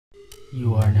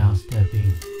You are now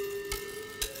stepping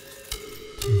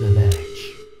to the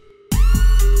ledge.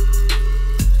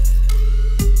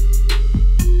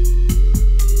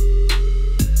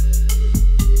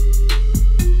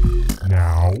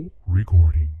 Now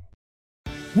recording.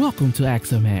 Welcome to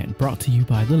Ask a Man, brought to you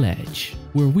by The Ledge,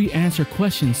 where we answer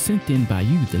questions sent in by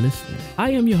you, the listener. I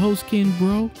am your host, Ken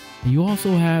Bro, and you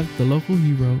also have the local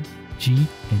hero, G,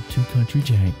 and Two Country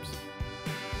James.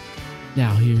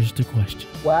 Now here's the question.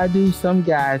 Why do some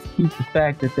guys keep the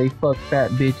fact that they fuck fat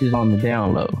bitches on the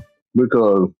down low?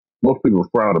 Because most people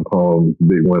frown upon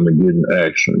big women getting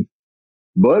action.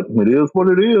 But it is what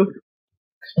it is.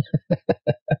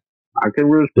 I can't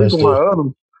really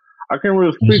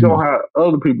speak on how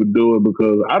other people do it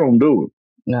because I don't do it.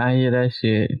 Nah, I hear that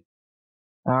shit.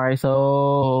 All right,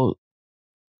 so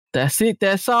that's it.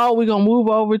 That's all. We're gonna move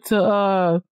over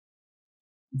to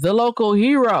the local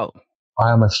hero.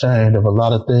 I am ashamed of a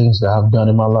lot of things that I've done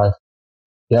in my life.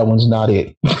 That one's not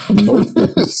it. You're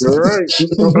right.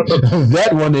 That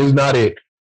one is not it.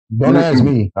 Don't ask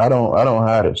me. I don't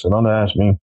hide it, so don't ask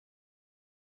me.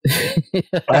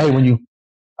 I hate when you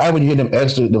hit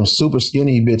them super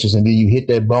skinny bitches, and then you hit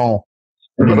that bone,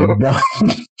 and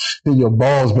then your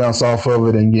balls bounce off of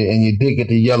it, and your dick get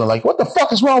to yelling like, "What the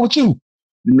fuck is wrong with you?"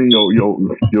 You mean your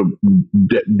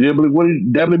dibbly? What is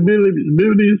dabbly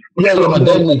billies? Yeah, my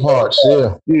dangly parts.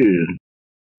 Yeah.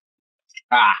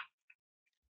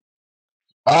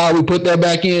 We put that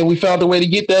back in. We found a way to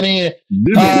get that in.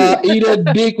 Eat a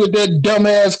dick with that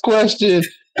dumbass question.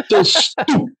 So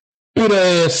stupid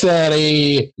ass out of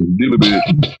here.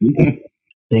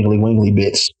 Dingly wingly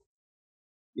bits.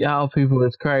 Y'all people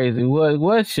is crazy.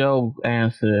 What's your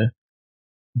answer,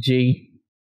 G?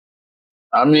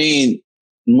 I mean,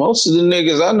 most of the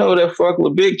niggas I know that fuck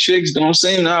with big chicks don't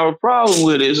seem to have a problem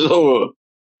with it. So,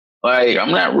 like,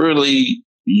 I'm not really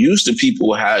used to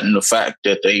people hiding the fact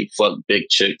that they fuck big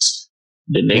chicks.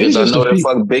 The niggas I know that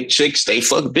fuck big chicks, they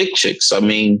fuck big chicks. I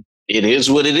mean, it is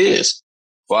what it is.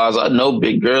 As far as I know,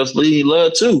 big girls need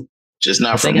love too. Just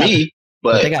not from me,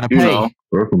 but they gotta you pay. know.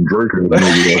 There's some drinking.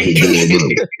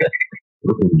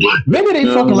 Maybe they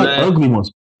fucking like ugly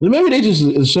ones. Maybe they just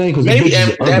ashamed because maybe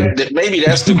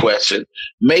that's the question.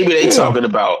 Maybe they talking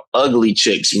about ugly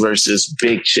chicks versus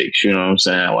big chicks. You know what I'm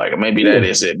saying? Like maybe that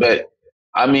is it. But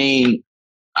I mean,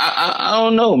 I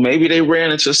don't know. Maybe they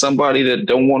ran into somebody that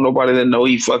don't want nobody to know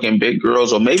he fucking big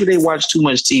girls, or maybe they watch too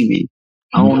much TV.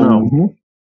 I don't know.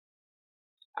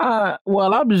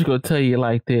 Well, I'm just gonna tell you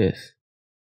like this.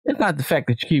 It's not the fact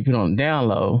that you keep it on the down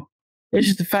low. It's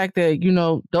just the fact that,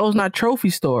 those not trophy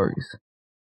stories.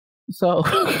 So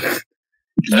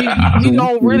you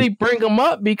don't really bring them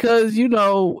up because,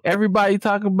 everybody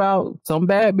talk about some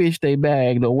bad bitch they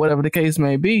bagged or whatever the case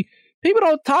may be. People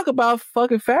don't talk about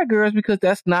fucking fat girls because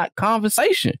that's not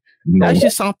conversation. No. That's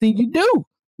just something you do.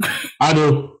 I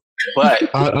do.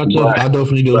 But I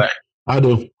definitely do. I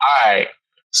do. All right.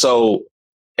 So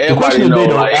everybody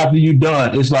know after you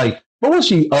done, it's like, but was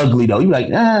she ugly though? You like,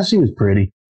 she was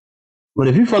pretty. But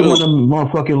if you fuck with them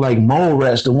motherfucking like mole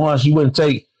rats, the ones you wouldn't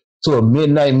take to a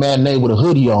midnight matinee with a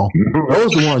hoodie on,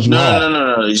 those are the ones you have.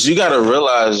 No. You got to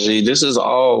realize, G, this is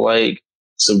all like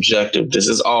subjective. This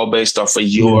is all based off of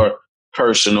your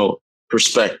personal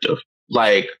perspective.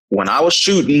 Like when I was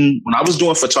doing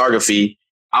photography,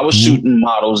 I was shooting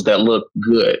models that look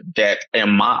good, that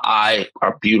in my eye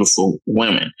are beautiful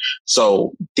women.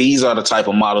 So these are the type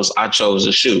of models I chose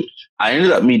to shoot. I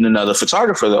ended up meeting another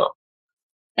photographer though.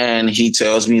 And he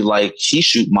tells me like he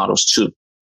shoot models too.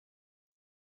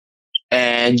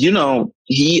 And he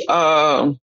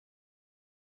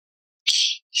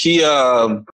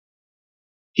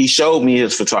showed me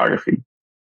his photography.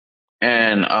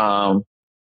 And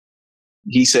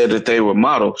he said that they were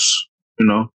models,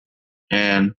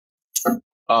 and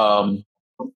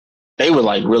they were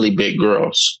like really big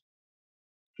girls.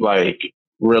 Like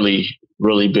really,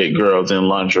 really big girls in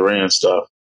lingerie and stuff.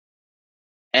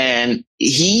 And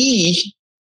he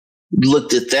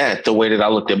looked at that the way that I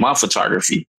looked at my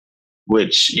photography,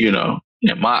 which, in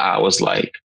my eye was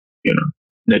like,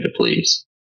 nigga, please.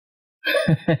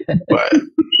 But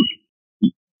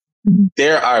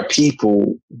there are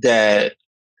people that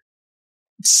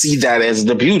see that as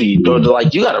the beauty.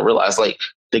 Like, you got to realize, like,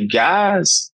 the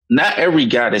guys, not every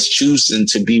guy that's choosing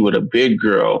to be with a big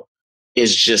girl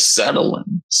is just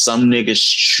settling. Some niggas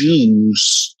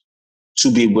choose to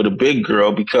be with a big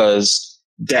girl because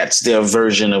that's their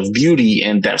version of beauty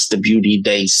and that's the beauty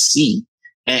they see.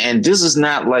 And this is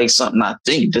not like something I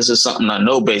think. This is something I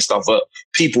know based off of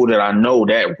people that I know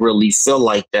that really feel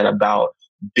like that about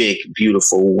big,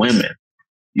 beautiful women.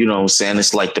 You know what I'm saying?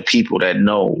 It's like the people that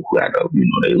know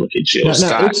they look at Jill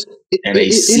Scott and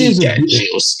they see that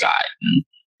Jill Scott and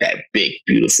that big,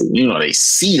 beautiful, they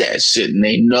see that shit and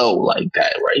they know like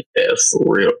that right there for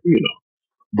real,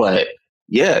 But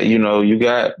yeah, you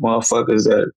got motherfuckers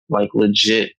that like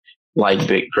legit like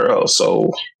big girls.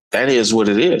 So that is what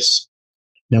it is.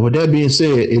 Now, with that being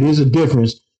said, it is a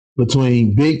difference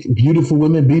between big, beautiful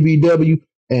women, BBW,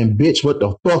 and bitch, what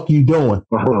the fuck you doing?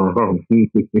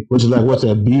 Which is like, what's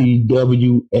that,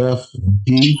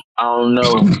 BWFD? I don't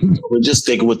know. We're just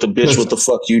sticking with the bitch, what the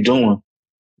fuck you doing?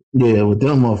 Yeah, with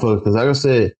them motherfuckers. Because like I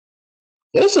said,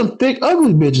 there's some thick,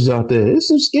 ugly bitches out there. There's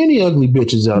some skinny, ugly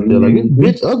bitches out there. Like,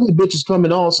 ugly bitches come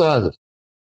in all sizes.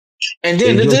 And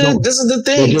then this is the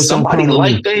thing. Somebody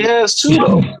like their ass too,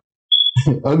 though.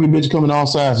 Ugly bitches come in all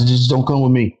sizes. Just don't come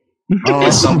with me.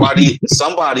 And somebody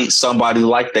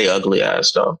like they ugly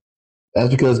ass though. That's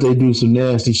because they do some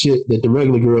nasty shit that the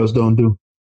regular girls don't do.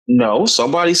 No,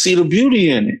 somebody see the beauty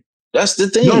in it. That's the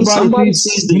thing. Somebody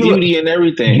sees the beauty in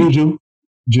everything.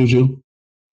 Juju.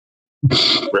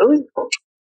 Really?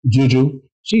 Juju.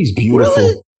 She's beautiful.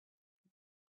 Really?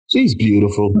 She's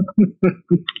beautiful.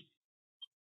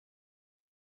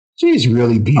 She's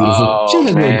really beautiful. Oh, she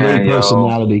has a great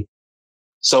personality.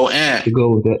 So, Ant, to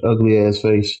go with that ugly ass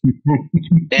face.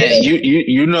 And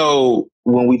you know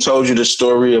when we told you the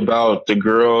story about the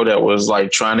girl that was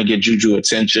like trying to get Juju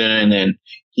attention, and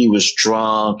he was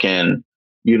drunk, and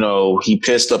he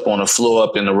pissed up on the floor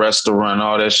up in the restaurant,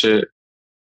 all that shit.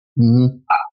 Mm-hmm.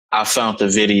 I found the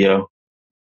video.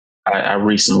 I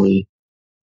recently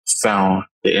found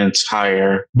the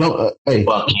entire.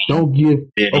 Don't give.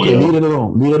 Video. Okay, leave it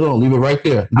alone. Leave it right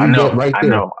there. I know.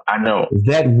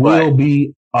 That will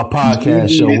be a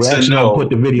podcast show. We're actually going to put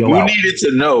the video out. You needed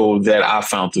to know that I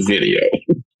found the video.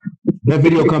 That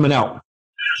video coming out.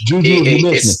 Juju, if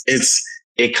you're listening.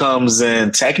 It comes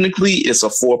in. Technically, it's a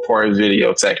 4-part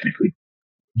video. Technically,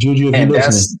 Juju, if you're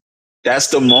listening. That's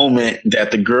the moment that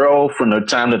the girl, from the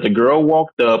time that the girl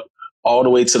walked up, all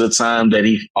the way to the time that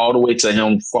all the way to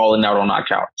him falling out on our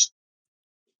couch.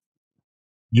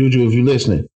 Juju, if you're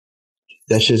listening,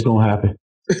 that shit's gonna happen.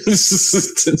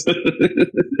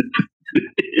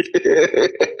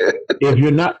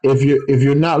 If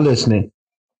you're not listening,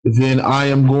 then I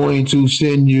am going to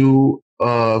send you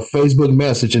a Facebook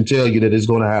message and tell you that it's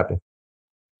gonna happen.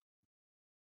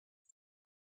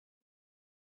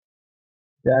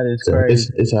 That is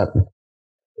crazy. It's happening.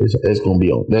 It's gonna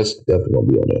be on. That's definitely gonna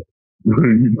be on there.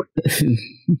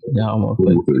 No,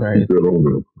 I'm crazy.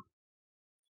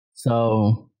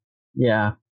 So,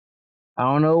 yeah. I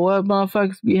don't know what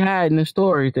motherfuckers be hiding in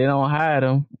stories. They don't hide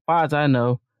them. As far as I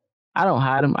know, I don't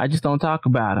hide them. I just don't talk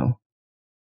about them.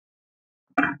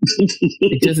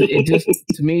 It just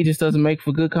to me, it just doesn't make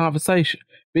for good conversation.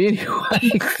 But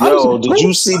anyway, yo, did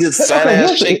you see this fat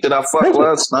ass chick that I fucked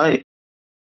last night?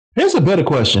 Here's a better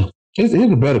question. Here's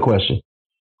a better question.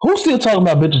 Who's still talking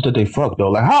about bitches that they fuck though?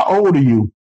 Like, how old are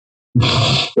you?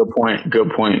 Good point.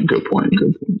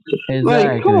 Exactly.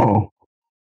 Like, come on.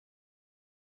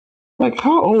 Like,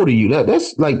 how old are you?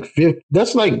 That's like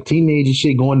teenage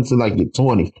shit going into like your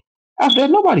 20s. After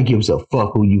that, nobody gives a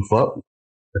fuck who you fuck.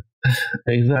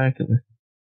 Exactly.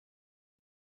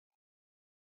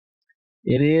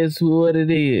 It is what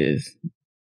it is.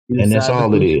 And that's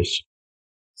all it is.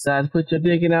 Decide to put your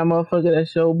dick in that motherfucker,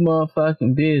 that's your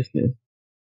motherfucking business.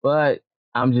 But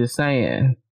I'm just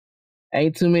saying,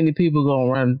 ain't too many people gonna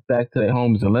run back to their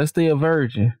homies unless they a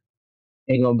virgin.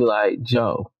 Ain't gonna be like,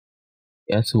 Joe,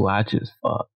 guess who I just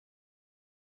fucked?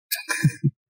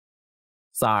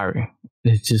 Sorry.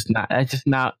 That's just not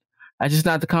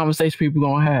the conversation people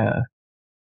gonna have.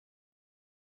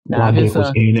 Now, my dick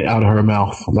was in it out of her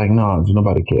mouth. Like, no,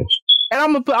 nobody cares. And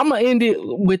I'm gonna end it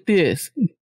with this.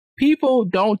 People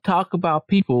don't talk about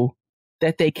people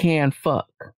that they can fuck.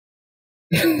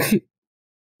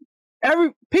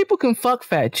 People can fuck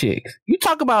fat chicks. You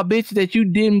talk about bitches that you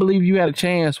didn't believe you had a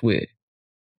chance with.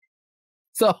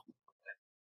 So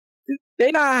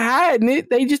they not hiding it.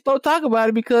 They just don't talk about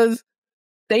it because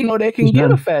they know they can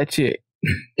get a fat chick.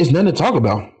 It's nothing to talk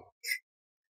about.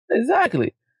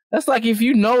 Exactly. That's like if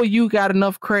you know you got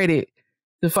enough credit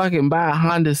to fucking buy a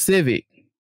Honda Civic,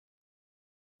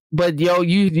 but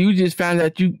you just found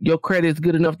out your credit's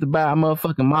good enough to buy a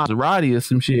motherfucking Maserati or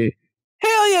some shit.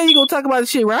 Hell yeah, you gonna talk about the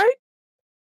shit, right?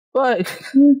 But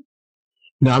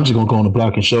no, I'm just gonna go on the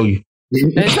block and show you.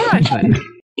 Exactly.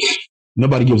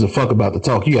 Nobody gives a fuck about the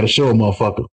talk. You gotta show a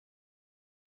motherfucker.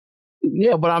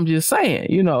 Yeah, but I'm just saying,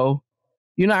 you're not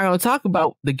gonna talk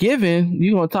about the given.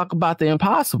 You're gonna talk about the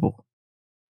impossible.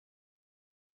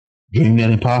 Dream that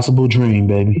impossible dream,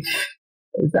 baby.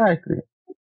 Exactly.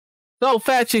 So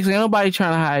fat chicks, ain't nobody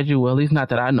trying to hide you. Well, at least not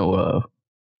that I know of.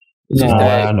 It's No, just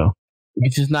that I know. you're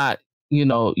just not,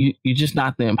 you're just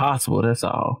not the impossible. That's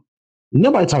all.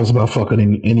 Nobody talks about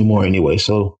fucking anymore anyway.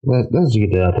 So let's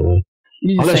get that out of the way.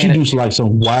 Unless you do like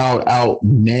some wild out,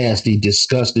 nasty,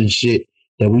 disgusting shit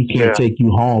that we can't take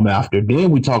you home after, then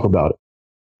we talk about it.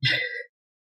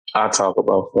 I talk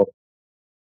about fuck.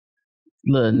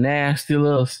 Little nasty,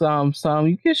 little something.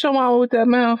 You kiss your mama with that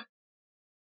mouth?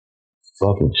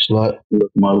 Fucking slut.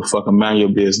 Look, motherfucker, mind your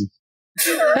business.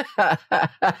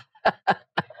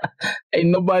 Ain't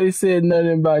nobody said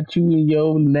nothing about you and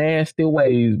your nasty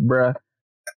ways, bruh.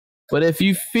 But if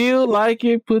you feel like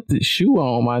it, put the shoe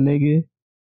on, my nigga.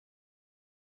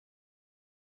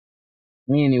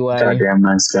 Anyway. Goddamn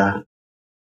nice guy.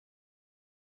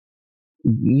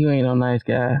 You ain't no nice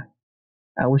guy.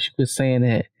 I wish you could say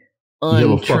that. You have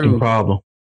a fucking problem.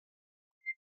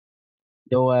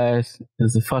 Your ass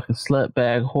is a fucking slut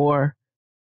bag whore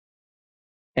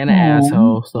and an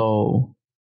asshole. So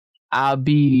I'll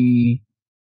be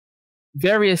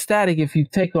very ecstatic if you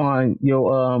take on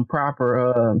your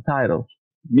proper title.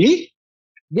 Me?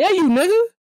 Yeah, you nigga.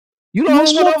 You don't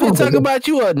want over here talk about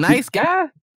you a nice guy?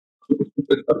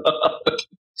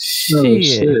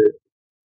 Shit.